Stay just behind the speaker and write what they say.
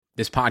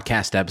This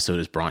podcast episode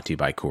is brought to you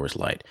by Coors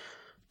Light.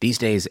 These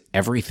days,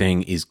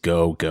 everything is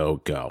go, go,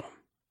 go.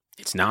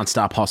 It's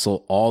nonstop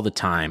hustle all the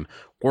time.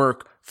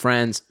 Work,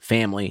 friends,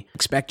 family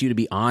expect you to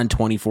be on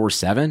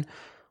 24/7.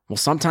 Well,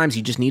 sometimes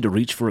you just need to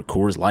reach for a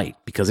Coors Light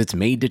because it's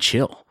made to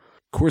chill.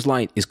 Coors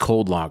Light is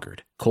cold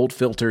lagered, cold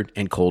filtered,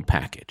 and cold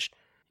packaged.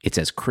 It's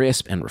as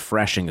crisp and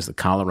refreshing as the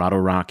Colorado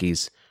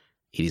Rockies.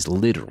 It is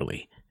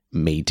literally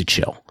made to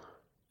chill.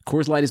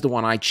 Coors Light is the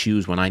one I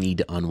choose when I need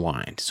to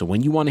unwind. So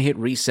when you want to hit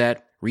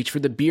reset, reach for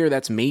the beer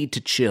that's made to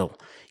chill.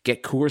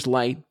 Get Coors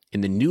Light in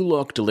the new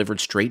look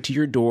delivered straight to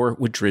your door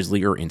with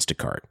Drizzly or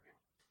Instacart.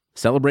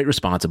 Celebrate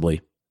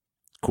responsibly.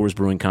 Coors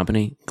Brewing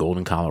Company,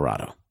 Golden,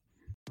 Colorado.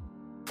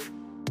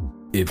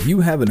 If you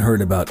haven't heard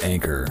about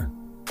Anchor,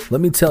 let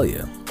me tell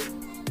you,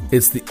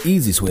 it's the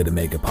easiest way to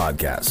make a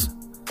podcast.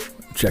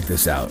 Check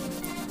this out.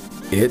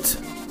 It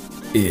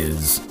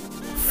is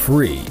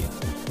free.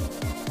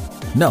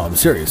 No, I'm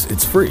serious.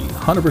 It's free,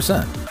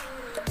 100%.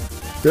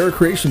 There are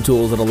creation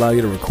tools that allow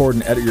you to record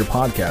and edit your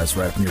podcast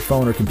right from your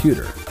phone or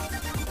computer.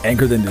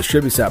 Anchor then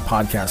distributes that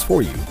podcast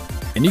for you,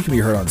 and you can be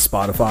heard on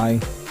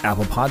Spotify,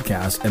 Apple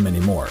Podcasts, and many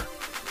more.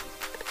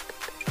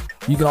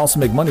 You can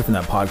also make money from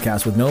that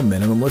podcast with no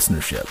minimum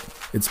listenership.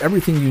 It's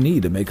everything you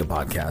need to make a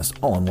podcast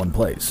all in one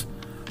place.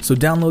 So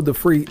download the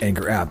free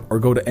Anchor app or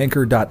go to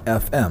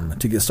anchor.fm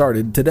to get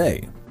started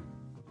today.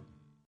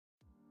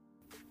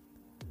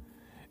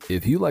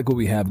 If you like what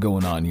we have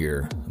going on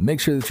here, make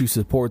sure that you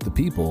support the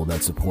people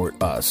that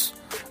support us.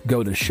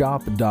 Go to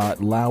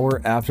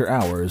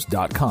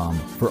shop.lourafterhours.com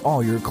for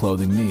all your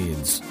clothing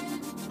needs.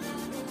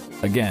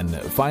 Again,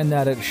 find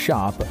that at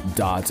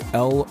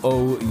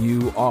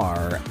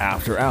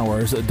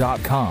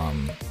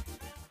shop.lourafterhours.com.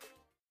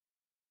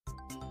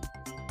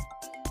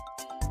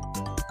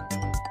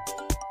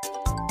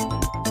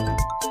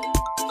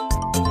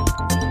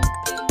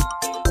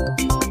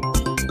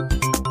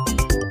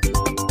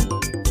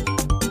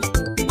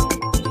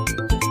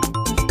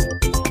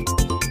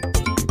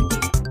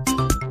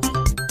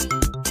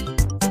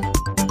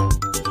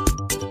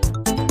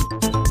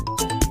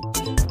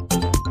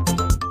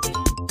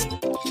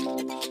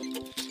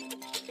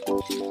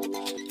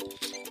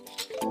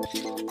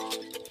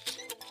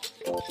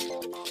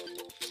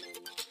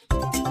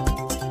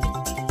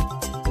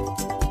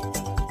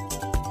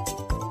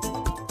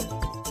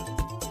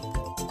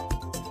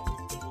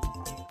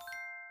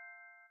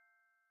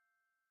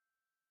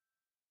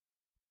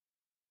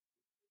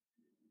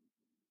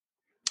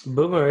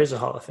 Boomer is a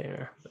Hall of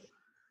Famer.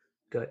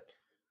 Good.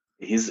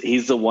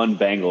 He's the one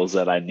Bengals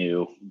that I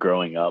knew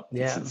growing up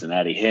in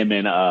Cincinnati. Him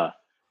and I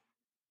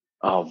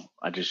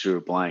just drew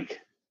a blank.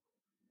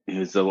 He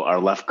was our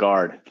left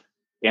guard,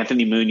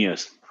 Anthony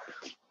Munoz.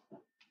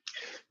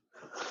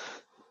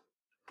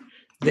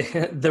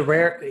 The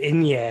rare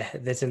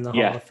Inya that's in the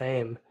Hall of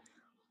Fame.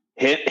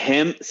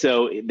 Him.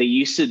 So they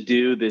used to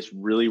do this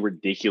really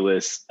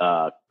ridiculous.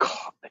 I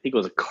think it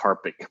was a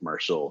carpet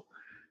commercial.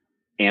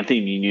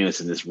 Anthony Munoz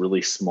and this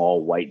really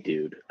small white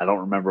dude. I don't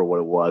remember what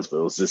it was, but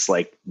it was just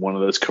like one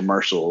of those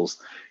commercials.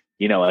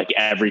 You know, like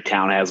every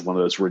town has one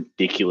of those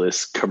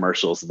ridiculous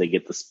commercials that they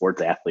get the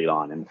sports athlete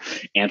on. And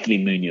Anthony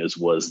Munoz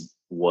was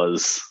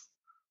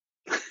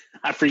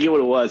I forget what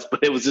it was,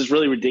 but it was just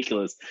really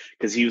ridiculous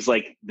because he was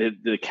like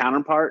the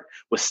counterpart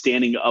was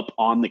standing up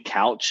on the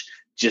couch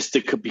just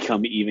to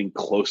become even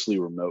closely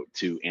remote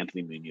to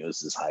Anthony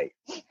Munoz's height.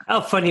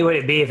 How funny would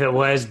it be if it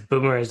was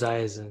Boomer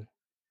Esiason?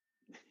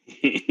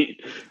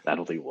 I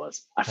don't think it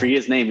was. I forget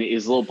his name. He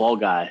was a little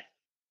bald guy.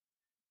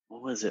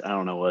 What was it? I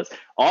don't know what it was.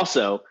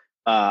 Also,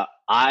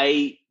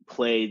 I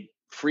played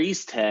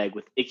freeze tag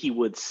with Icky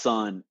Wood's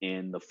son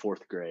in the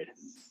 4th grade.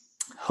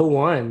 Who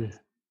won?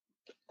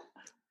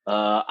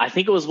 I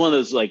think it was one of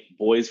those like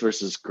boys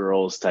versus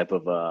girls type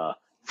of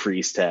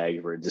freeze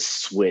tag where it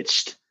just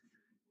switched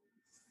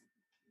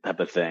type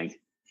of thing.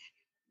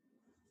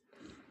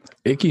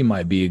 Icky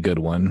might be a good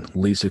one.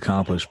 Least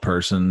accomplished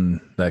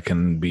person that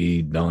can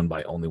be known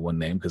by only one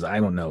name, because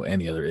I don't know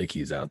any other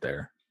Ickies out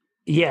there.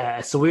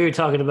 Yeah, so we were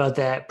talking about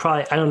that.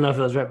 Probably, I don't know if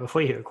it was right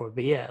before you record,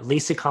 but yeah,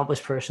 least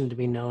accomplished person to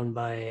be known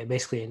by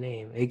basically a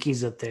name.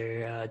 Icky's up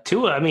there.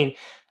 Tua, I mean,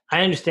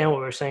 I understand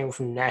what we're saying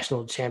from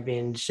national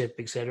championship,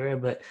 etc.,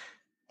 but at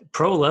the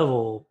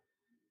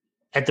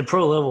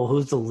pro level,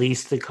 who's the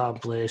least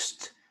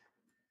accomplished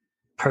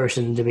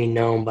person to be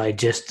known by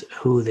just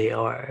who they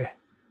are?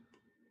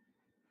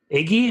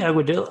 Iggy, I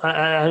would do.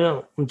 I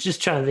don't. I'm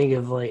just trying to think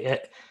of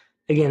like,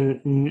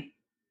 again,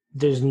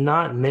 there's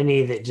not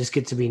many that just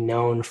get to be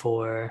known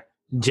for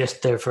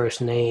just their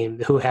first name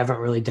who haven't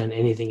really done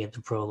anything at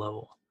the pro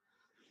level.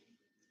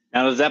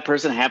 Now, does that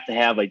person have to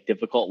have a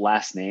difficult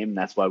last name?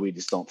 That's why we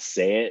just don't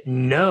say it.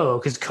 No,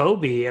 because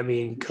Kobe. I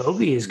mean,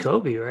 Kobe is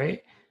Kobe,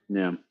 right?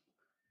 Yeah.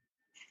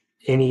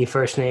 Any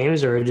first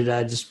names, or did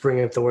I just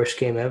bring up the worst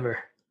game ever?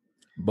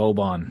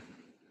 Boban.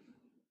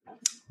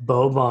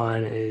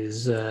 Boban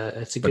is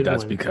that's a good one. But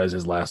that's because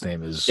his last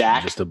name is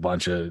Shaq. Just a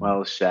bunch of.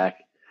 Well, Shaq.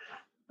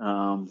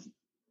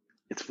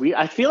 It's weird.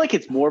 I feel like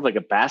it's more of like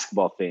a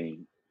basketball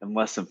thing.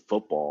 unless in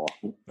football.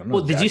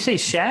 Well, did you say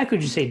Shaq or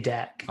did you say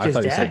Dak? I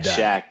thought you said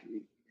Shaq.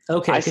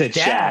 Okay, I said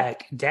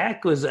Dak.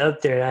 Dak was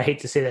up there. And I hate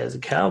to say that as a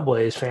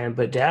Cowboys fan,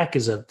 but Dak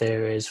is up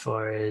there as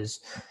far as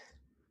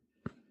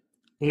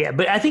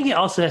but I think it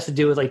also has to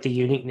do with like the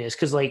uniqueness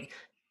because like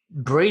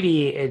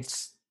Brady,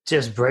 it's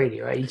just Brady,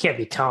 right? You can't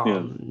be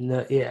Tom.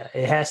 No,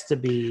 it has to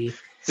be.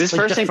 Is his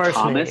like first name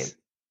Thomas? Name.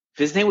 If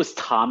his name was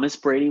Thomas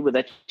Brady, would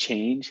that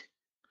change?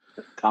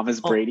 Thomas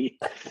Brady.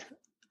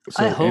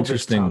 So I hope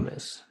interesting. it's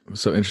Thomas.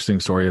 So interesting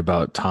story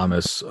about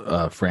Thomas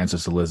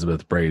Francis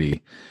Elizabeth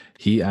Brady.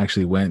 He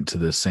actually went to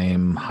the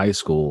same high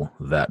school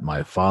that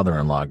my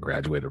father-in-law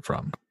graduated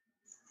from.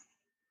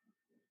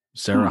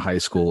 Sarah High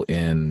School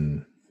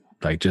in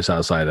like just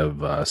outside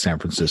of San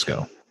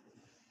Francisco.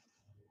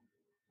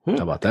 How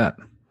about that?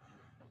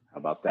 How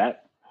about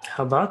that?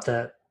 How about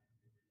that?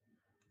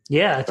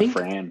 Yeah, I think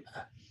Fran.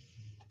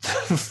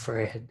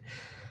 Fran.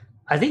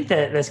 I think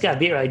that's got to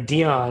be it, right.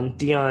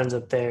 Dion's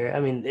up there. I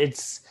mean,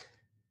 it's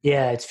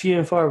few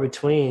and far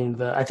between,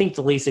 but I think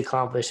the least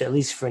accomplished, at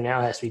least for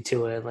now, has to be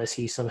Tua, unless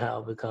he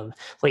somehow becomes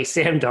like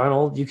Sam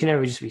Darnold. You can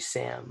never just be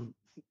Sam.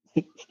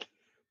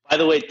 By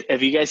the way,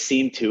 have you guys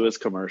seen Tua's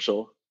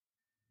commercial?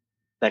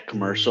 That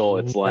commercial,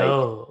 it's like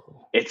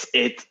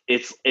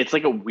it's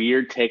like a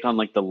weird take on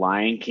like the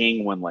Lion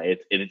King when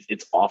like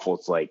it's awful.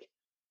 It's like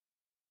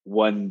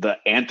when the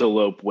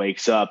antelope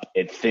wakes up,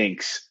 it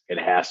thinks it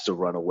has to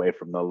run away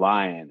from the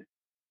lion.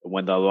 And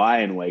when the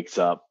lion wakes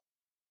up,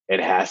 I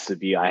have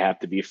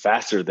to be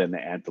faster than the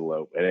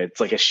antelope. And it's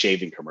like a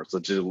shaving commercial,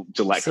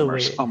 Gillette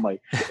commercial. Weird. I'm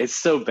like, it's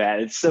so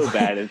bad. It's so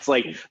bad. It's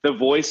like the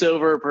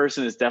voiceover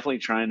person is definitely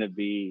trying to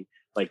be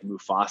like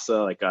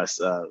Mufasa, like us.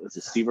 Is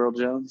it Steve Earl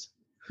Jones?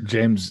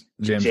 James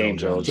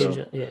Earl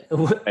Jones. Yeah.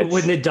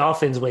 When the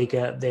dolphins wake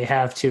up, they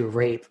have to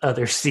rape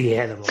other sea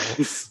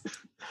animals.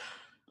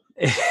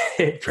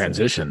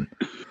 Transition.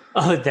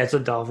 Oh, that's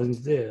what dolphins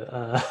do.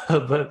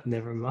 But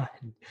never mind.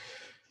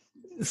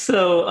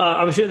 So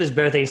I'm sure there's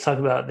better things to talk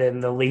about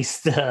than the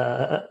least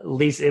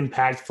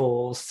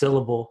impactful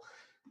syllable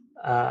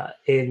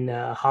in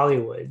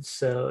Hollywood.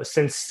 So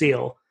since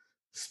Seal,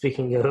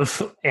 speaking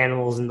of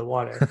animals in the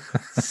water.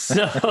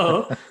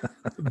 So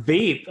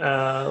Beep,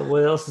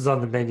 what else is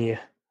on the menu?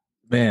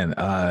 Man,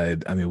 I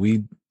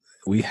mean,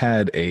 we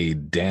had a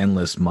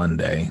Danless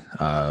Monday,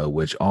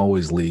 which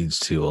always leads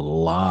to a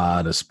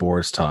lot of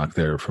sports talk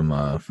there from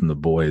the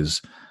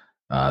boys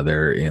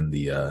there in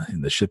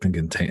the shipping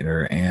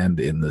container and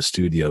in the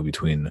studio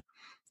between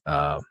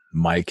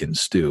Mike and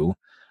Stu,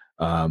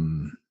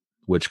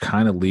 which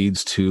kind of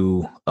leads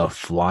to a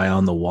fly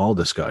on the wall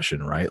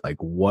discussion, right?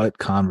 Like, what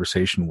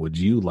conversation would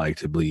you like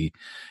to be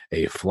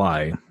a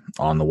fly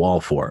on the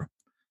wall for?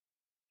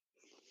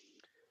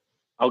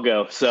 I'll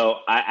go. So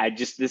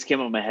this came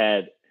up in my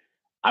head.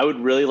 I would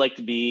really like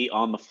to be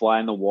on the fly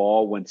on the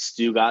wall when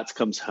Stugotz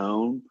comes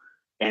home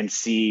and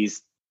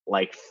sees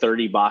like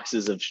 30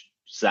 boxes of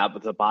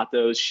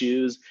Zapato's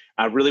shoes.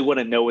 I really want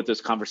to know what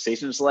those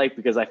conversations are like,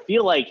 because I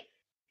feel like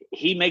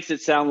he makes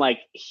it sound like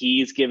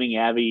he's giving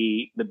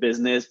Abby the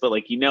business, but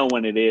like,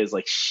 when it is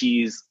like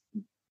she's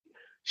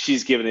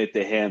giving it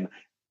to him.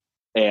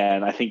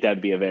 And I think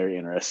that'd be a very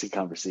interesting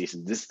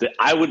conversation.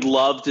 I would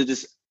love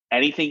to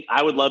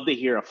I would love to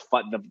hear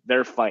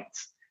their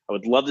fights. I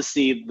would love to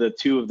see the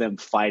two of them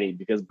fighting,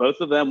 because both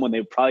of them, when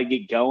they probably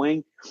get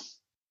going,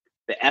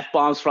 the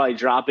F-bomb's probably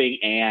dropping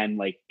and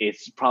like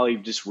it's probably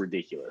just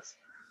ridiculous.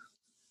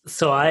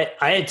 So I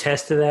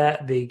attest to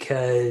that,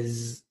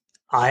 because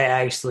I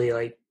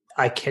actually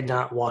I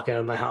cannot walk out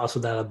of my house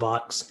without a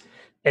box.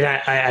 And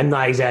I'm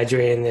not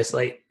exaggerating this,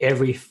 like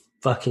every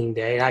fucking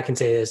day. And I can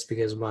say this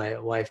because my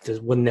wife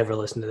would never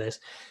listen to this.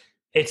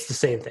 It's the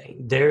same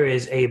thing. There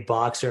is a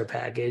box or a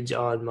package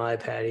on my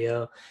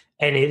patio.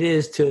 And it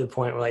is to the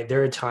point where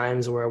there are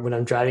times where when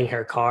I'm driving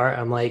her car,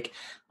 I'm like,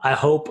 I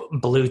hope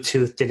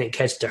Bluetooth didn't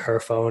catch to her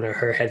phone or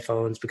her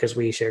headphones, because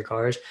we share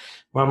cars,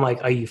 where I'm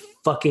like, are you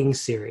fucking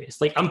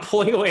serious? Like, I'm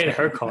pulling away in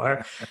her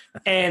car.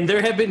 And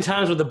there have been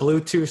times where the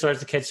Bluetooth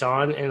starts to catch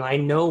on. And I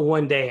know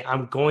one day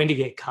I'm going to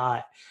get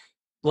caught,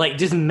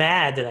 just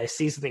mad that I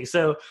see something.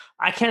 So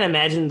I can't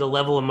imagine the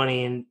level of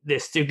money in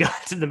this dude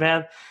got to the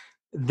map,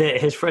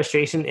 that his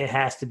frustration, it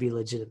has to be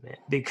legitimate,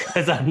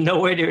 because I'm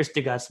nowhere near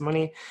Stugat's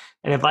money.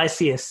 And if I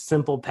see a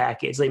simple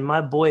package, like my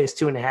boy is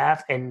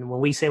 2.5, and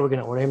when we say we're going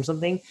to order him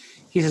something,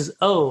 he says,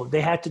 oh, they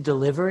have to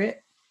deliver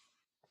it.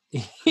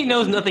 He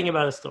knows nothing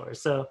about a store.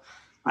 So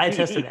I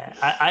attest to that.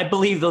 I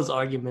believe those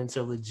arguments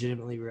are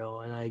legitimately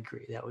real, and I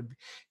agree.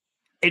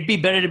 It'd be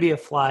better to be a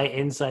fly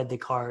inside the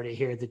car to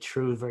hear the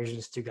true version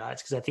of Stugatz,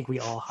 because I think we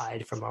all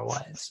hide from our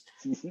wives.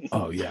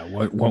 Oh yeah,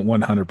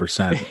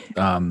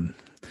 100%.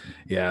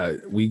 Yeah,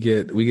 we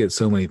get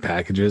so many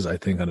packages, I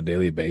think, on a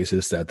daily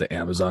basis, that the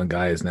Amazon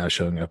guy is now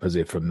showing up as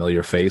a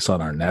familiar face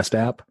on our Nest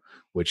app,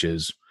 which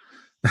is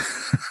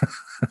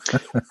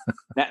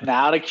now,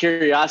 out of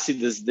curiosity,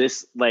 does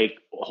this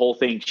whole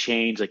thing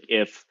change? Like,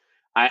 if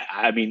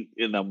I mean,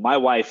 my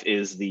wife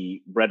is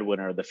the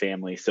breadwinner of the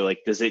family, so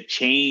does it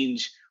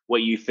change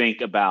what you think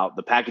about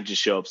the packages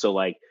show up? So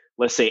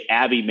let's say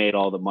Abby made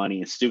all the money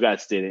and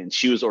Stugatz did it, and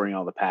she was ordering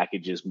all the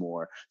packages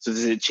more. So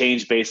does it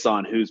change based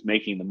on who's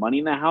making the money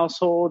in the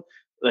household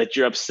that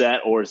you're upset,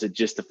 or is it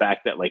just the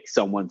fact that like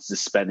someone's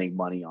just spending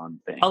money on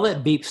things? I'll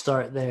let Beep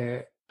start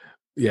there.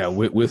 Yeah,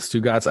 with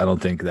Stugatz, I don't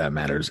think that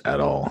matters at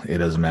all. It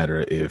doesn't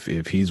matter if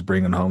he's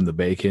bringing home the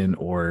bacon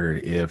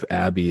or if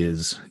Abby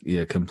is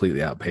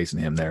completely outpacing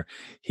him there.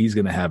 He's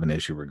going to have an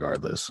issue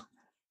regardless.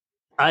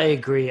 I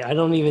agree. I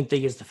don't even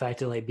think it's the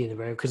fact of like being the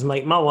brand, because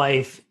like my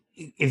wife,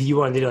 if you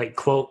wanted to do like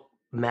quote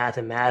math,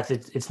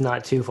 it's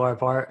not too far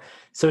apart.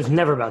 So it's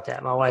never about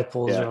that. My wife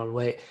pulls her own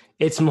weight.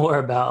 It's more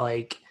about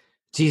like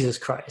Jesus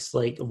Christ,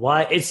 like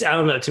why it's, I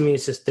don't know. To me,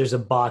 it's just there's a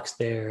box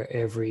there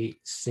every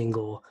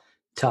single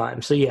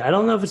time. So yeah, I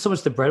don't know if it's so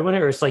much the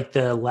breadwinner or it's like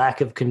the lack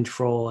of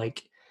control.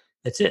 Like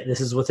that's it. This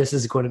is what this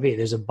is going to be.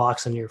 There's a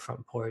box on your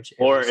front porch.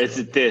 Or is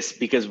it this?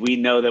 Because we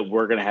know that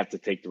we're going to have to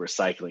take the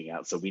recycling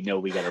out. So we know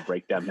we got to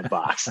break down the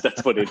box.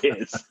 That's what it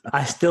is.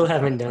 I still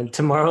haven't done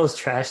tomorrow's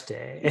trash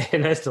day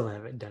and I still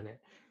haven't done it.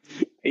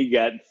 You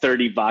got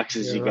 30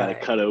 boxes you got to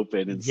cut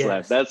open and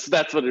slap. That's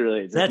what it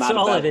really is. That's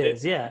all it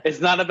is. Yeah. It's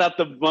not about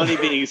the money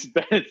being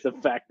spent. It's the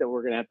fact that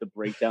we're going to have to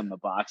break down the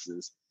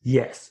boxes.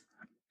 Yes.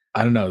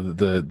 I don't know.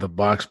 The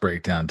box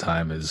breakdown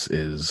time is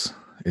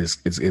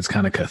it's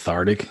kind of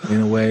cathartic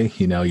in a way.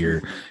 You know,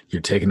 you're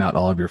taking out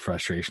all of your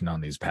frustration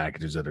on these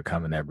packages that are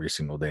coming every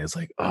single day. It's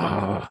like,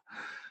 oh,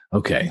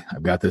 okay,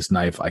 I've got this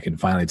knife. I can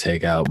finally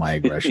take out my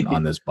aggression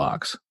on this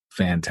box.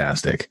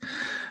 Fantastic.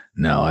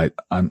 No,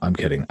 I'm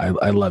kidding.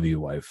 I love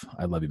you, wife.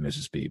 I love you,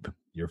 Mrs. Beep.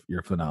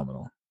 You're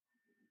phenomenal.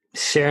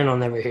 Sharon will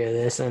never hear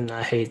this, and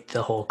I hate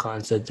the whole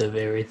concept of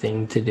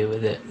everything to do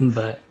with it,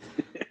 but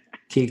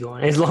keep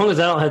going. As long as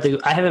I don't have to,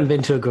 I haven't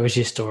been to a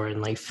grocery store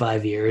in like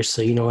 5 years,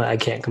 so you know what? I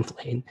can't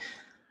complain.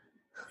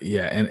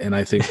 Yeah, and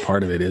I think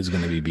part of it is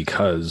going to be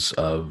because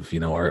of, you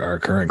know, our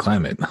current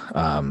climate.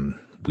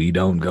 We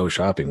don't go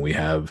shopping. We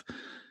have,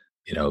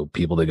 you know,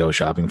 people that go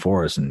shopping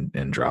for us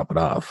and drop it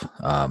off.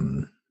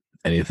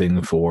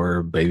 Anything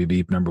for baby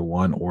Beep number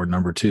 1 or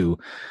number 2.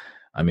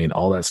 I mean,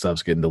 all that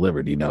stuff's getting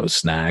delivered, you know,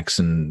 snacks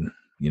and,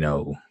 you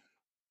know,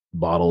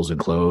 bottles and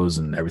clothes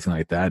and everything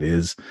like that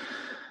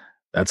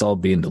that's all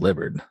being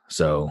delivered.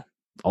 So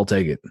I'll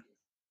take it.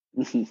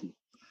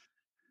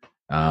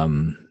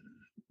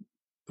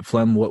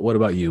 Flem, what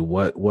about you?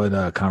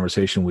 What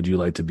conversation would you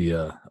like to be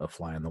a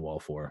fly on the wall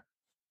for?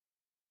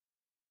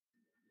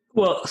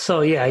 Well,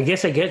 so yeah, I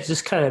guess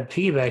just kind of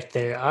piggyback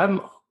there.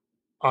 I'm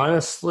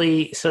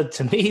honestly, so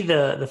to me,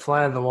 the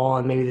fly on the wall,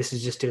 and maybe this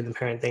is just doing the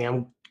parent thing,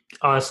 I'm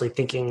honestly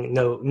thinking,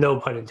 no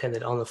pun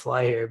intended, on the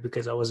fly here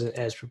because I wasn't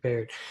as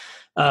prepared.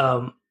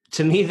 To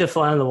me, the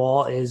fly on the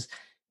wall is,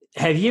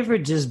 have you ever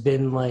just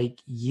been like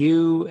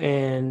you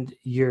and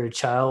your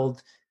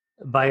child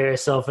by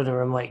yourself in a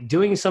room, like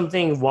doing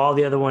something while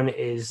the other one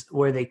is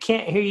where they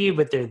can't hear you,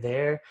 but they're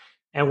there?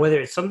 And whether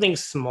it's something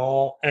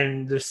small,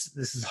 and this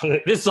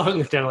song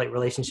is kind of like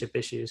relationship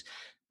issues,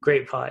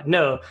 great pod.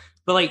 No,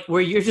 but like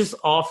where you're just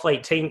off,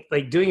 like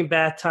doing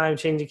bath time,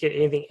 changing kid,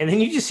 anything, and then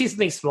you just see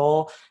something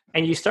small,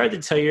 and you start to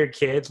tell your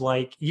kids,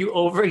 like, you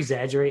over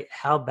exaggerate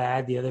how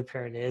bad the other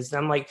parent is. And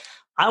I'm like,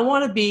 I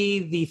want to be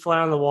the fly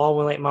on the wall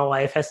when like my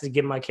wife has to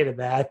give my kid a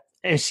bath,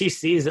 and she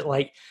sees it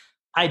like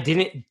I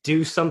didn't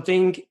do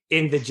something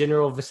in the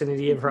general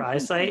vicinity of her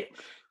eyesight.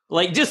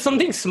 Like just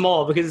something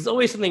small, because it's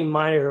always something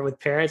minor with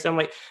parents. I'm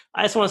like,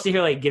 I just want to see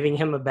her like giving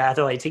him a bath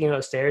or like taking him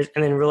upstairs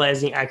and then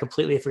realizing I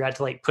completely forgot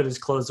to like put his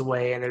clothes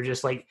away and they're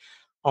just like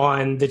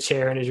on the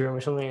chair in his room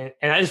or something.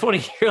 And I just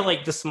want to hear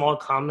like the small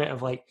comment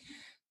of like,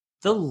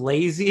 the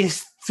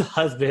laziest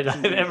husband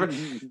I've ever.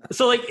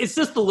 So like, it's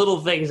just the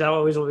little things I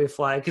always want to be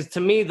fly. Because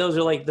to me, those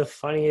are like the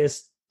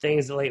funniest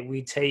things that like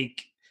we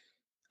take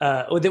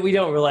or that we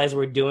don't realize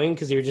we're doing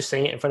because you're just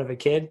saying it in front of a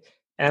kid.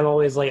 And I'm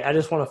always like, I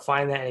just want to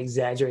find that and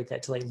exaggerate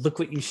that to like, look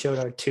what you showed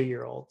our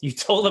 2-year-old. You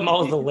told him I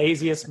was the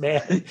laziest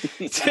man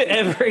to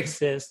ever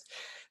exist.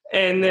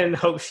 And then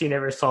hope she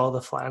never saw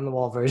the fly on the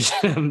wall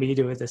version of me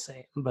do it the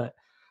same. But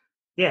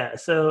yeah,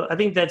 so I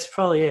think that's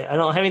probably it. I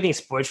don't have anything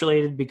sports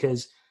related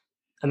because,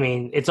 I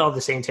mean, it's all the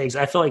same takes.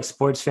 I feel like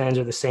sports fans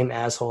are the same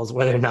assholes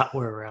whether or not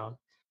we're around.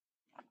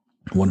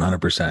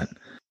 100%.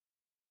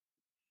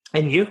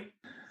 And you?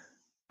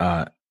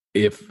 I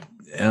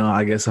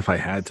guess if I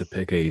had to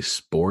pick a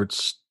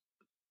sports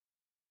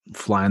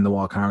fly on the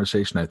wall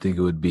conversation, I think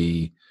it would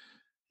be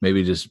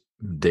maybe just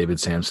David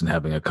Sampson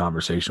having a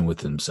conversation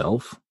with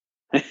himself,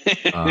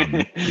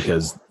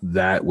 because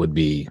that would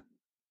be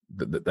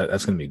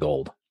that's going to be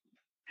gold.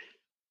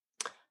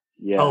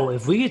 Yeah. Oh,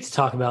 if we get to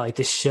talk about like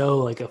this show,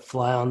 like a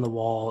fly on the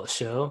wall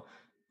show,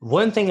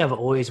 one thing I've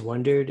always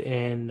wondered,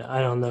 and I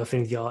don't know if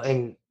any of y'all,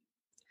 and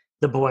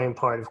the boring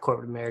part of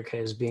corporate America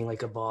is being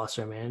like a boss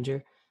or a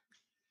manager.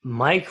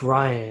 Mike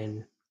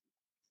Ryan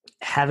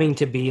having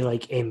to be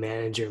like a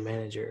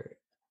manager.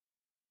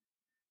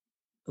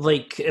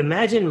 Like,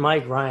 imagine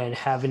Mike Ryan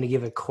having to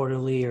give a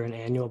quarterly or an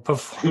annual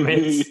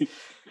performance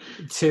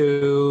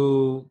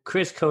to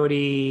Chris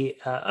Cody,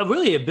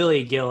 really a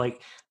Billy Gill.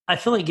 Like, I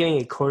feel like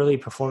giving a quarterly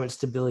performance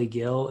to Billy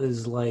Gill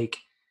is like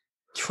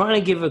trying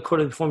to give a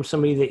quarterly performance to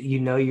somebody that you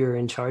know you're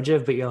in charge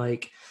of, but you're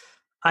like,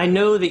 I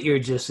know that you're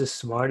just as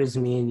smart as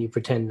me and you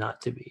pretend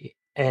not to be.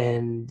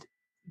 And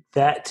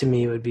that to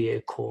me would be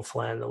a cool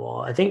fly on the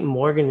wall. I think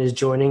Morgan is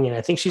joining, and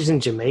I think she's in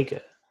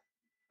Jamaica.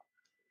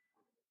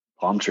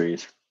 Palm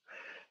trees.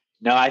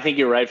 No, I think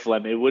you're right,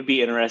 Flem. It would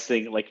be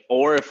interesting, like,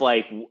 or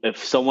if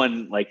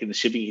someone like in the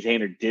shipping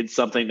container did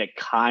something that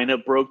kind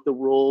of broke the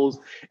rules,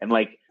 and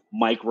like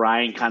Mike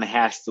Ryan kind of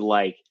has to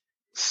like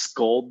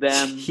scold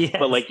them, Yes.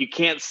 but like you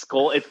can't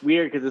scold. It's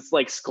weird because it's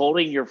like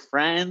scolding your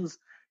friends,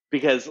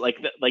 because like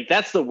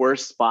that's the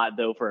worst spot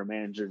though for a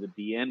manager to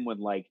be in, when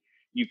like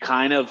you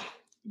kind of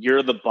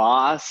you're the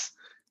boss,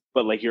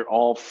 but like you're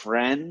all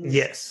friends.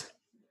 Yes.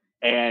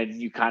 And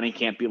you kind of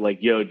can't be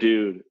like, yo,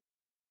 dude,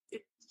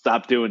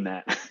 stop doing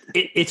that.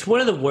 It's one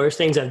of the worst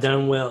things I've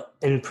done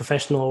in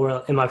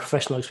my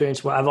professional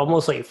experience, where I've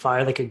almost like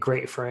fired like a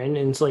great friend.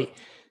 And it's like,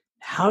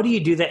 how do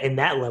you do that in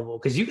that level?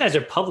 Because you guys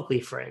are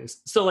publicly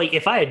friends. So like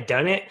if I had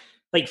done it,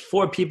 like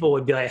 4 people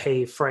would be like,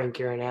 hey, Frank,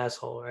 you're an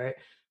asshole, right?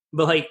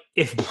 But like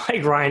if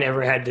Mike Ryan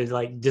ever had to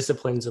like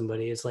discipline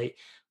somebody, it's like,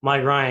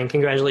 Mike Ryan,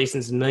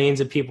 congratulations, millions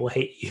of people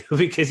hate you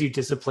because you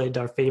disciplined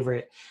our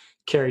favorite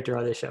character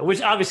on the show,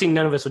 which obviously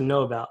none of us would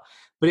know about.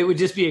 But it would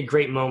just be a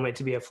great moment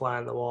to be a fly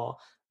on the wall.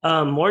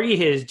 Morgie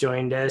has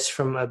joined us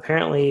from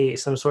apparently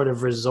some sort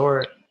of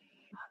resort.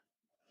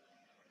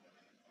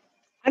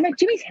 I'm at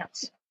Jimmy's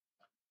house.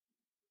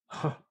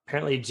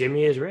 Apparently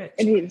Jimmy is rich.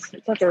 It's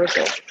not the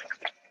resort.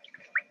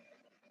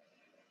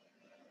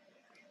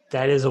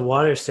 That is a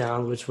water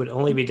sound, which would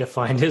only be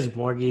defined as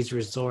Morgie's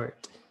resort.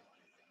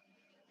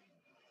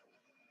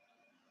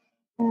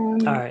 All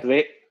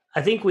right.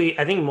 I think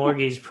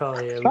Morgie's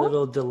probably a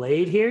little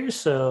delayed here,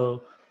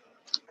 so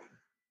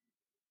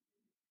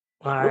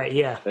all right,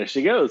 yeah. There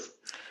she goes.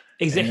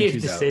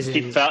 Executive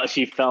decision.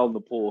 She fell in the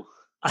pool.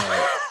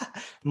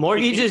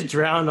 Morgie just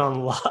drowned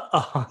on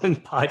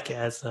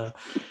podcast. So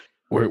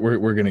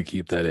we're gonna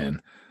keep that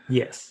in.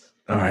 Yes.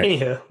 All right.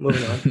 Anywho,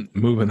 moving on.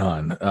 Moving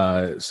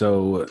on.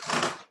 So,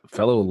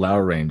 fellow Low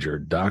Ranger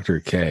Dr.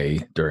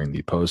 K during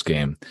the post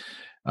game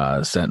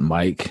sent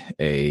Mike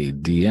a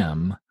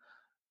DM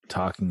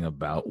talking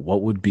about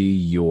what would be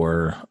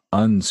your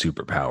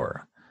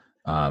unsuperpower.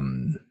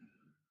 Flem,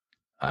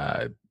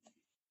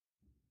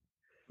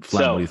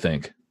 what do you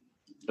think?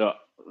 Oh,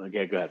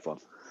 okay, go ahead, Flem.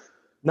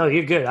 No,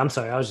 you're good. I'm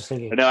sorry. I was just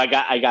thinking. No, I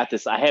got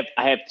this. I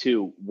have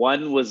 2.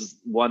 One was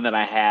one that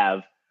I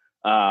have,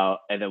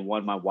 and then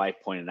one my wife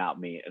pointed out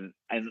me,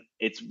 and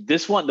it's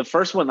this one. The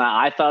first one that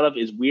I thought of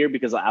is weird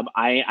because I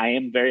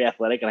am very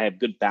athletic and I have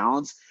good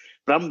balance,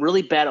 but I'm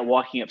really bad at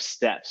walking up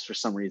steps for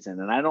some reason,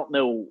 and I don't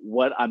know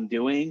what I'm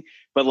doing.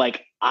 But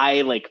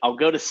I'll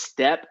go to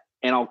step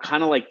and I'll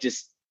kind of like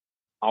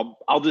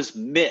I'll just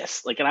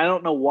miss, like, and I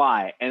don't know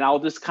why, and I'll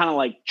just kind of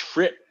like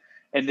trip,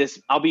 and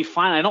I'll be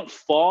fine. I don't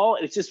fall.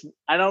 It's just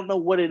I don't know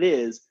what it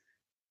is.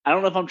 I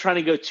don't know if I'm trying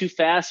to go too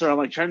fast or I'm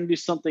like trying to do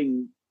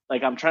something,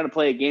 like I'm trying to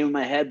play a game in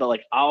my head, but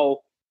like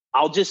I'll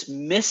just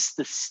miss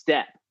the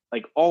step,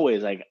 like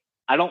always. Like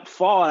I don't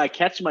fall and I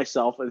catch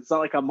myself, and it's not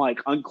like I'm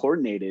like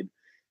uncoordinated,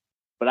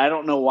 but I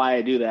don't know why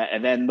I do that.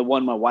 And then the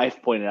one my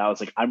wife pointed out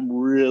was like, I'm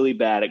really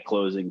bad at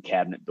closing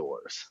cabinet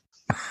doors.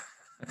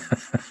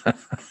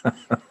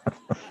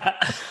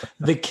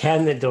 The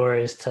cabinet door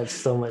is touched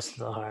so much to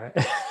the heart.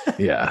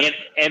 Yeah.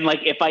 And like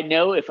if I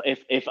know if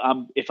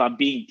I'm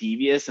being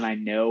devious and I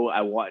know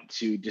I want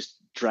to just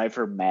drive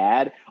her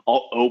mad,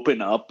 I'll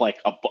open up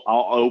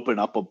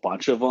a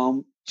bunch of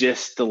them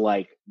just to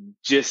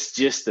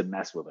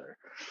mess with her.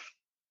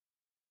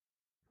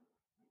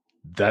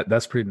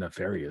 That's pretty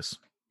nefarious.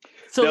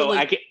 So no,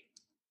 like,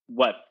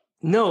 what?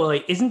 No,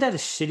 like, isn't that a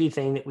shitty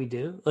thing that we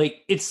do?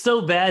 Like, it's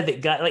so bad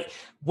that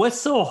what's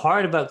so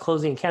hard about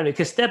closing a cabinet?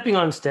 Because stepping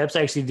on steps,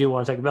 I actually do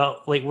want to talk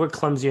about, like, we're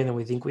clumsier than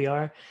we think we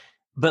are.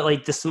 But,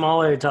 like, the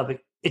smaller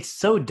topic, it's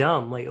so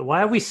dumb. Like,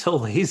 why are we so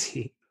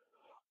lazy?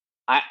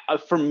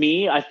 For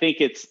me, I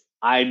think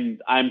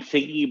I'm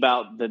thinking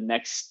about the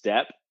next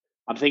step.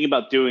 I'm thinking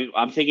about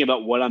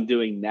what I'm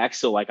doing next.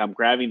 So like I'm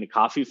grabbing the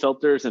coffee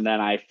filters and then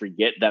I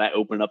forget that I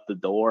open up the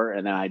door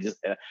and then I just,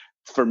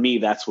 for me,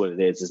 that's what it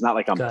is. It's not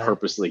like I'm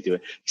purposely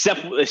doing it,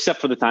 except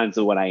for the times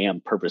when I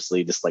am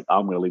purposely just like,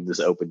 I'm going to leave this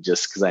open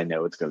just because I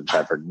know it's going to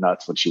drive her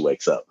nuts when she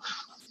wakes up.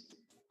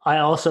 I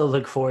also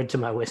look forward to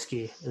my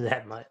whiskey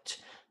that much.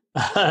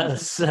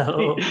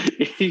 So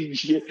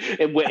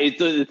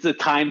it's a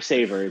time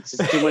saver. It's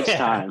just too much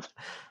time.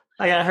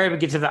 I gotta hurry up and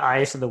get to the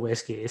ice and the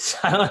whiskey. So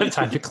I don't have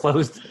time to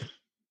close.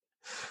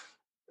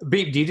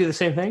 Beep, do you do the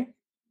same thing?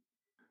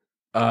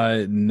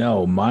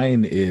 No,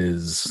 mine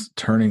is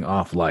turning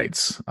off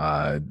lights.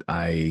 I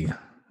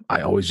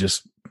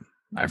always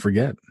I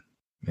forget.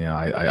 You know,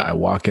 I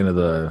walk into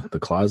the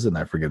closet and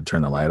I forget to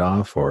turn the light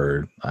off,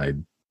 or I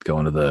go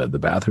into the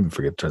bathroom and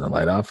forget to turn the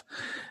light off.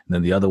 And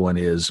then the other one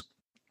is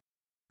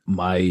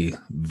my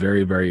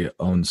very, very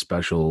own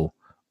special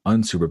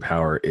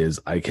unsuperpower is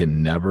I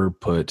can never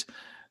put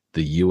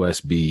the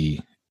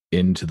USB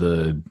into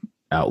the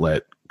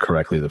outlet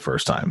correctly the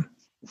first time.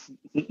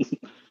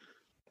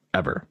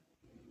 Ever.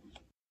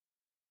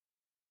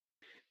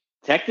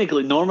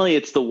 Technically, normally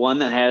it's the one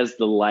that has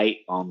the light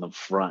on the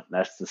front.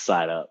 That's the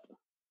side up.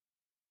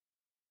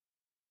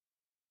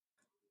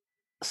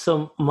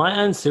 So my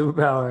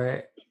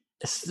unsuperpower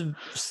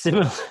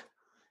similar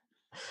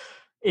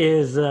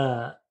is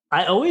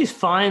I always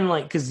find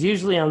like because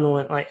usually I'm the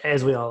one like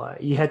as we all are.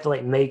 You have to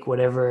like make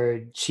whatever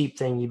cheap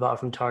thing you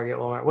bought from Target,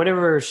 Walmart,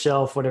 whatever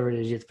shelf, whatever it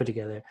is you have to put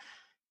together.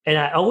 And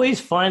I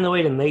always find the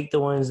way to make the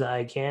ones that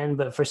I can,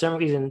 but for some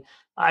reason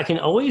I can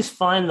always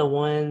find the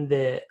one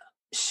that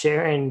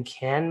Sharon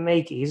can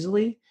make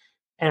easily,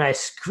 and I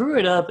screw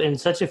it up in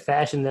such a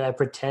fashion that I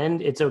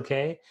pretend it's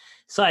okay.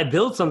 So I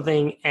build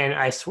something, and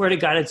I swear to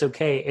God it's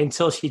okay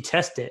until she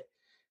tests it,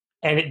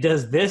 and it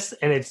does this,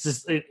 and it's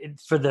just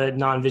for the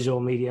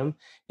non-visual medium,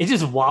 it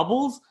just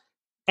wobbles,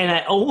 and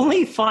I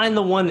only find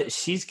the one that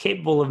she's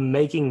capable of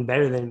making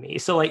better than me.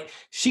 So like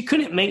she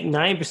couldn't make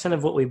 90%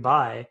 of what we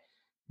buy,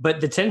 but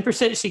the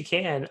 10% she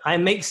can, I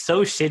make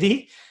so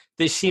shitty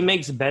that she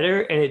makes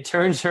better, and it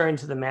turns her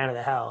into the man of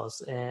the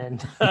house.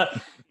 And,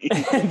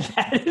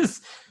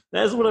 and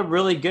that's what I'm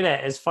really good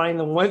at, is finding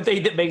the one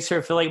thing that makes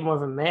her feel like more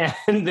of a man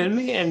than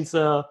me. And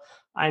so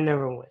I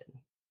never win.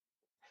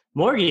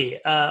 Morgie,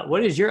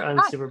 what is your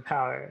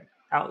unsuperpower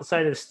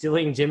outside of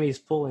stealing Jimmy's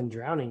pool and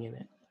drowning in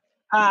it?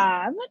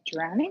 I'm not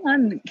drowning.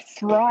 I'm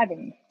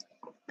thriving.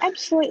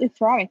 Absolutely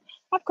thriving.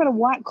 I've got a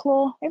white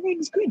claw.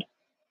 Everything's good.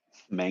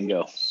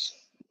 Mango.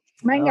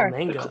 Mango. Oh,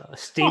 mango.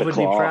 Steve would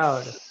be claw.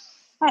 proud.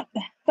 I've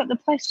got the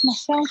place to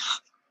myself.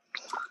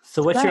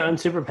 So what's your Right.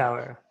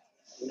 unsuperpower?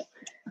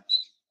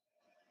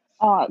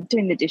 Oh,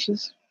 doing the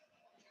dishes.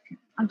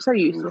 I'm so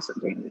useless at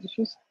doing the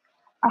dishes.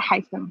 I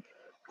hate them.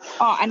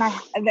 Oh,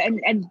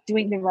 and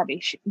doing the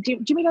rubbish.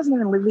 Jimmy doesn't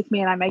even live with me,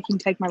 and I make him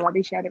take my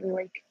rubbish out every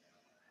week.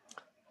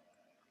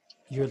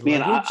 Your Man,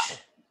 luggage?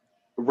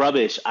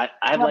 Rubbish. I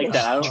like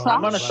that. Rubbish.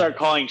 I'm going to start Rubbish.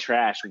 calling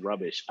trash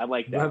rubbish. I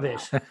like that.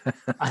 Rubbish.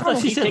 I thought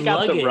she You said take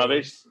out luggage. the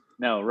rubbish.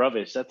 No,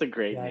 rubbish. That's a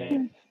great Got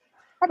name. it.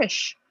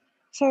 Rubbish.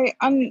 So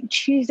on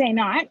Tuesday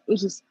night,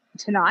 which is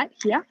tonight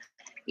here,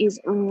 is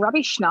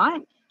rubbish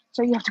night.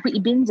 So you have to put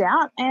your bins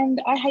out, and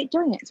I hate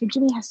doing it. So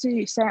Jimmy has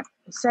to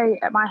stay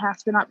at my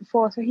house the night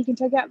before so he can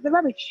take out the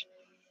rubbish.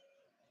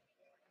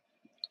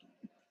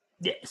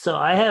 Yeah, so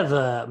I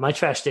have my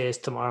trash day is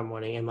tomorrow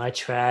morning, and my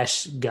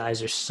trash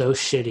guys are so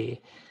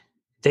shitty.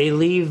 They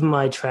leave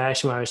my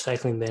trash in my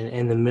recycling bin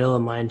in the middle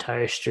of my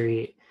entire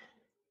street.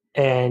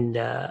 And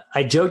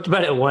I joked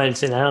about it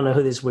once, and I don't know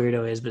who this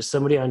weirdo is, but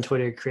somebody on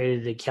Twitter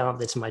created an account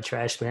that's my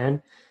trash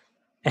man.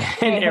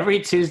 And every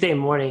Tuesday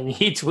morning,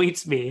 he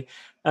tweets me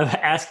of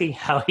asking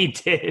how he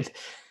did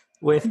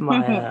with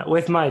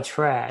my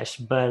trash.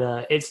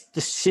 But it's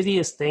the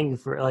shittiest thing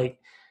for like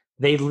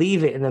they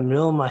leave it in the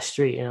middle of my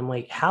street, and I'm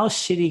like, how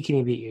shitty can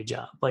you be at your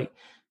job? Like,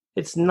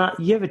 it's not.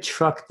 You have a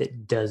truck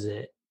that does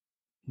it.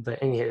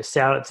 But anyway,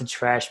 shout out to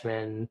trash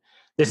man.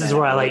 This is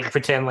where I like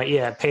pretend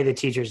like pay the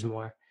teachers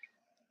more.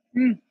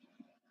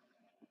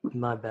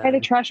 My bad. Pay the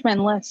trash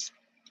man less.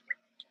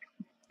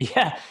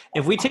 Yeah,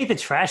 if we take the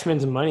trash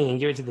man's money and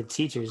give it to the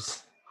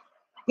teachers.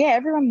 Yeah,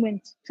 everyone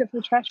wins except for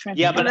the trash man.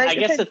 Yeah, but I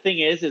guess the thing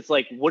is, it's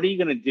like, what are you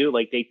going to do?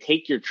 Like, they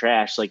take your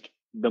trash. Like,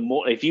 the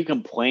more if you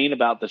complain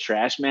about the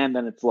trash man,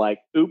 then it's like,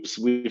 oops,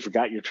 we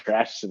forgot your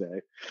trash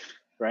today,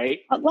 right?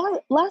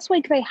 Last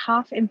week they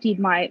half emptied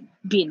my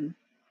bin.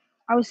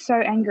 I was so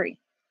angry.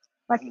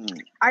 Like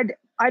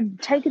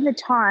I'd taken the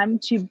time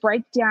to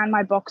break down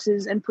my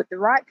boxes and put the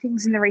right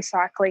things in the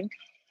recycling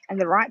and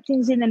the right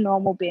things in the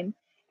normal bin,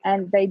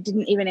 and they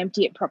didn't even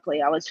empty it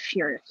properly. I was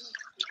furious.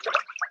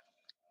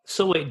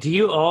 So wait, do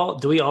we all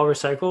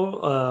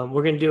recycle?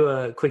 We're gonna do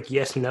a quick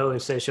yes no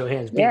instead of show of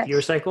hands. Yes. Do you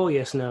recycle?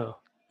 Yes no.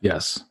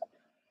 Yes.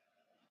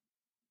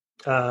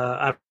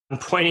 I'm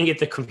pointing at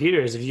the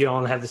computers. If you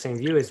all have the same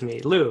view as me,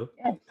 Lou.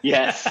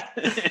 Yes.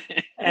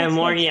 And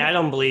Morgan, I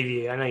don't believe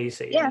you. I know you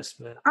say yes,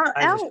 but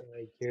I just feel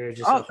like you're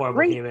just a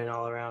horrible human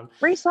all around.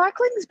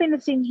 Recycling's been a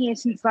thing here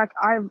since like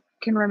I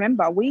can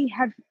remember. We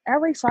have our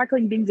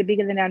recycling bins are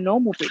bigger than our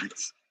normal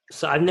bins.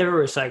 So I've never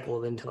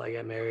recycled until I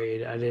got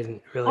married. I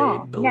didn't really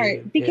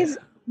believe. No,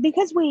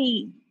 because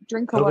we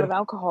drink a lot of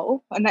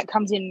alcohol and that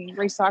comes in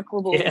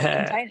recyclable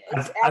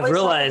containers. I've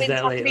realized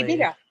that have to be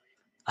bigger.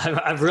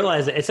 I've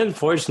realized that it's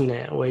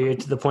unfortunate where you're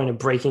to the point of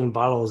breaking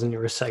bottles in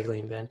your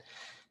recycling bin.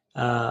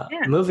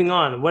 Moving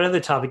on, what other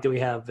topic do we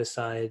have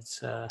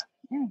besides?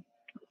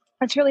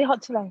 It's really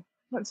hot today.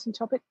 What's the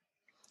topic?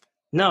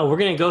 No, we're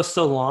gonna go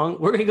so long.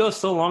 We're gonna go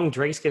so long.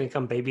 Drake's gonna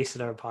come babysit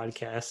our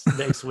podcast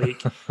next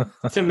week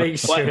to make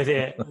sure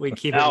that we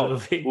keep it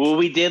moving. Well,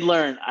 we did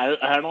learn. I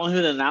don't know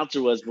who the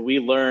announcer was, but we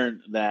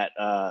learned that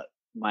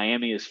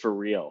Miami is for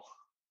real.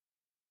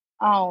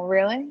 Oh,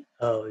 really?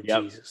 Oh,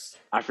 Yep. Jesus!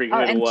 I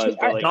forget who it was.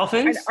 But like,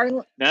 Dolphins?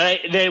 No,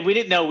 we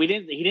didn't know. We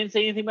didn't. He didn't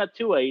say anything about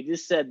Tua. He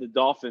just said the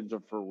Dolphins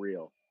are for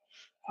real.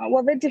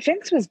 Well, the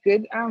defense was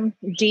good.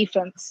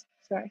 Defense.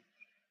 Sorry,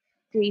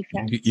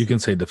 defense. You can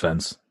say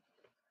defense.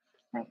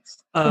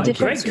 Thanks.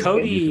 Greg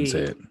Cody. You can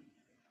say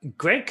it.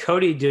 Greg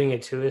Cody doing a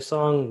Tua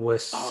song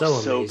was so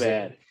amazing.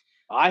 bad.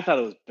 I thought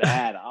it was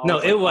bad. No,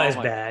 it was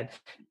bad,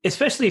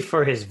 especially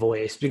for his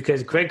voice,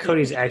 because Greg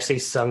Cody's actually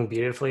sung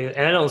beautifully.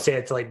 And I don't say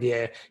it to like be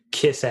a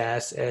kiss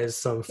ass as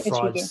some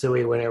fraud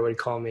suey winner would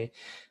call me.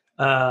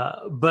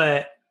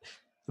 But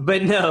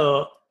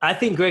no, I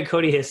think Greg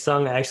Cody has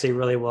sung actually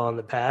really well in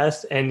the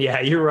past. And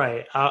yeah, you're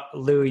right.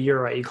 Lou,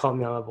 you're right. You called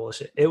me on my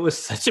bullshit. It was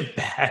such a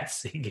bad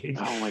singing.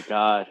 Oh my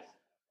God.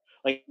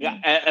 Like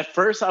at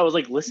first I was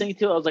like listening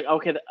to it. I was like,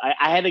 okay,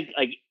 I had to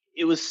like,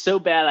 it was so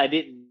bad. I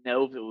didn't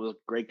know if it was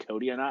Greg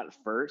Cody or not at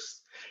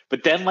first,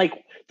 but then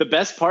like the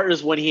best part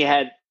is when he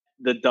had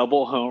the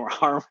double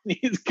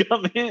harmonies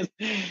come in,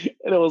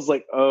 and it was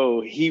like,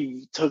 oh,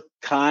 he took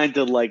time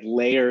to like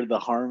layer the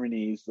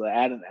harmonies, to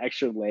add an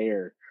extra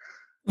layer.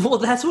 Well,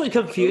 that's what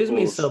confused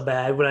me so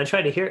bad when I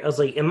tried to hear it. I was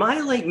like, am I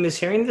like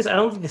mishearing this? I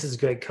don't think this is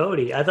Greg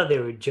Cody. I thought they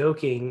were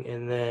joking,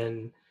 and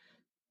then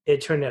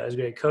it turned out it was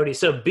Greg Cody.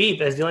 So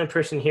Beep, as the only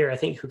person here, I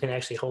think, who can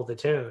actually hold the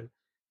tune,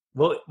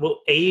 what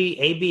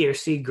A, B, or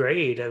C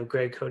grade of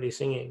Greg Cody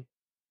singing?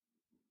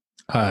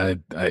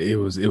 It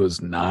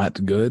was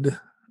not good,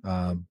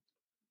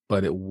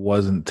 but it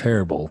wasn't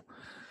terrible.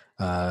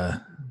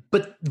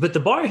 But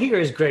the bar here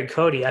is Greg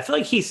Cody. I feel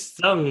like he's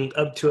sung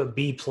up to a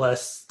B+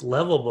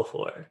 level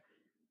before.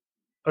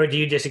 Or do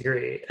you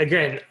disagree?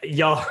 Again,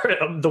 y'all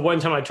heard, the one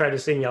time I tried to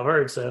sing, y'all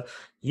heard. So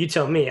you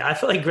tell me. I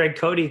feel like Greg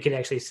Cody can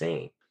actually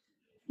sing.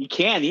 You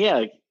can,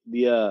 yeah.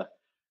 The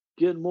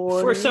good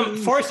morning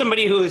for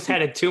somebody who has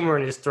had a tumor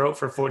in his throat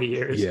for 40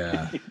 years.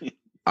 Yeah,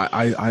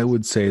 I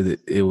would say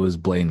that it was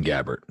Blaine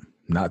Gabbert.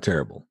 Not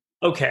terrible.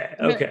 Okay,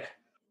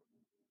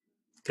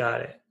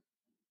 got it.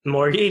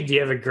 Morgie, do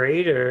you have a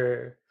grade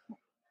or?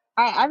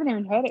 I haven't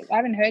even heard it. I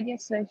haven't heard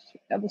this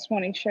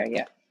morning's show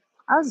yet.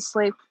 I was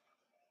asleep.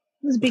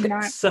 It was a big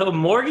night. So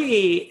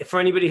Morgie, for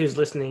anybody who's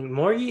listening,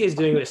 Morgie is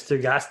doing what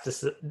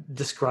Stugast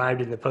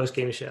described in the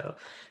post-game show,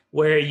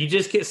 where you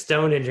just get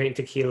stoned and drink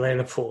tequila in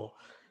a pool.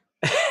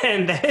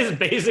 And that is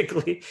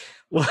basically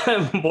what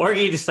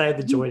Morgie decided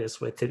to join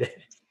us with today.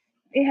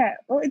 Yeah,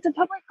 well, it's a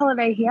public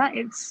holiday here.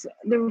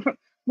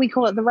 We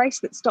call it the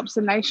race that stops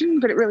the nation,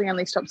 but it really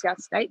only stops our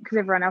state because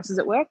everyone else is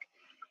at work.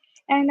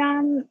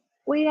 And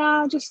we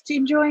are just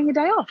enjoying a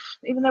day off,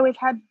 even though we've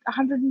had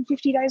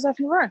 150 days off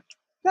in a row.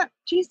 Yeah,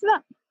 cheers to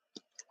that.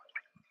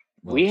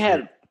 We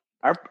had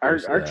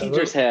our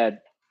teachers had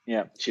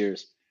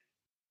cheers.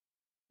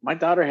 My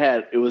daughter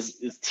had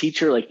it's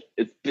teacher like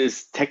it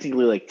is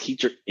technically like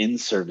teacher in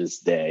service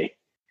day.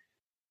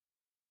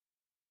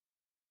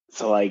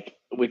 So like,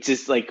 which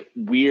is like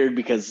weird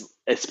because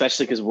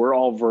especially because we're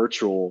all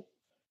virtual.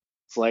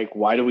 It's like,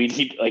 why do we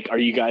need like? Are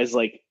you guys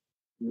like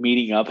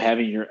meeting up,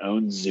 having your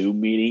own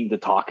Zoom meeting to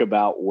talk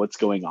about what's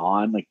going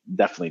on? Like,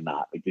 definitely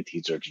not. Like the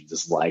teachers are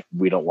just like,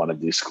 we don't want to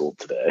do school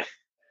today.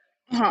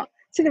 Uh-huh.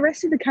 So the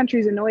rest of the country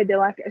is annoyed. They're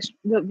like,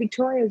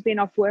 Victoria has been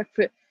off work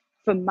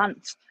for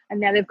months, and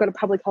now they've got a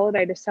public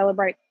holiday to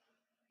celebrate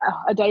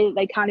a day that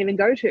they can't even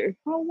go to.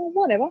 Oh, well,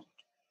 whatever.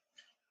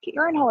 Get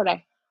your own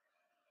holiday.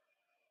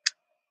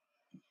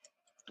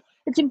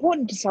 It's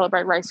important to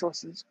celebrate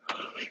racehorses.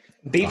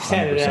 Beef's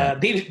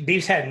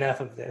had enough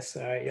of this.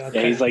 All right, y'all.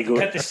 He's like,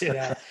 cut the shit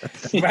out.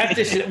 Wrap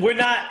this shit. We're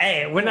not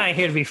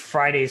here to be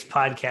Friday's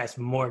podcast,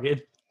 Morgan.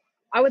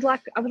 I would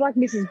like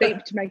Mrs.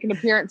 Beep to make an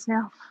appearance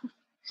now.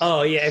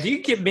 Oh yeah, if you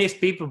could give Miss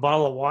Beep a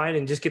bottle of wine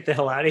and just get the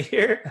hell out of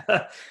here.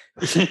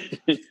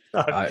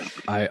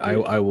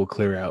 I will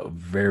clear out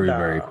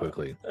very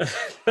quickly.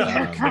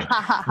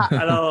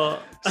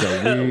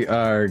 So we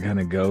are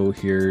gonna go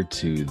here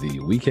to the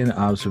weekend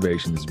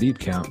observations beep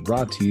count,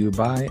 brought to you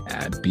by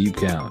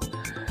 @BeepCount.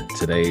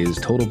 Today's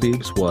total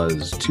beeps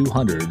was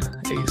 200.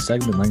 A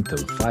segment length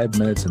of 5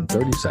 minutes and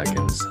 30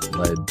 seconds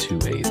led to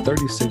a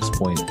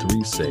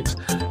 36.36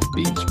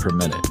 beeps per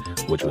minute,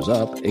 which was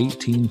up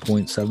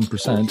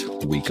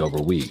 18.7% week over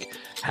week.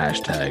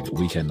 Hashtag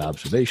weekend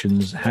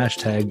observations,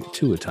 hashtag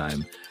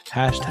Tuatime,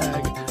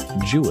 hashtag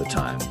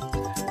Juatime.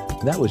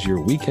 That was your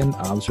weekend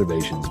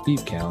observations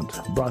beep count,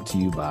 brought to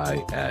you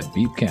by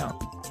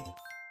 @BeepCount.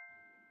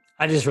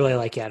 I just really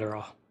like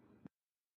Adderall.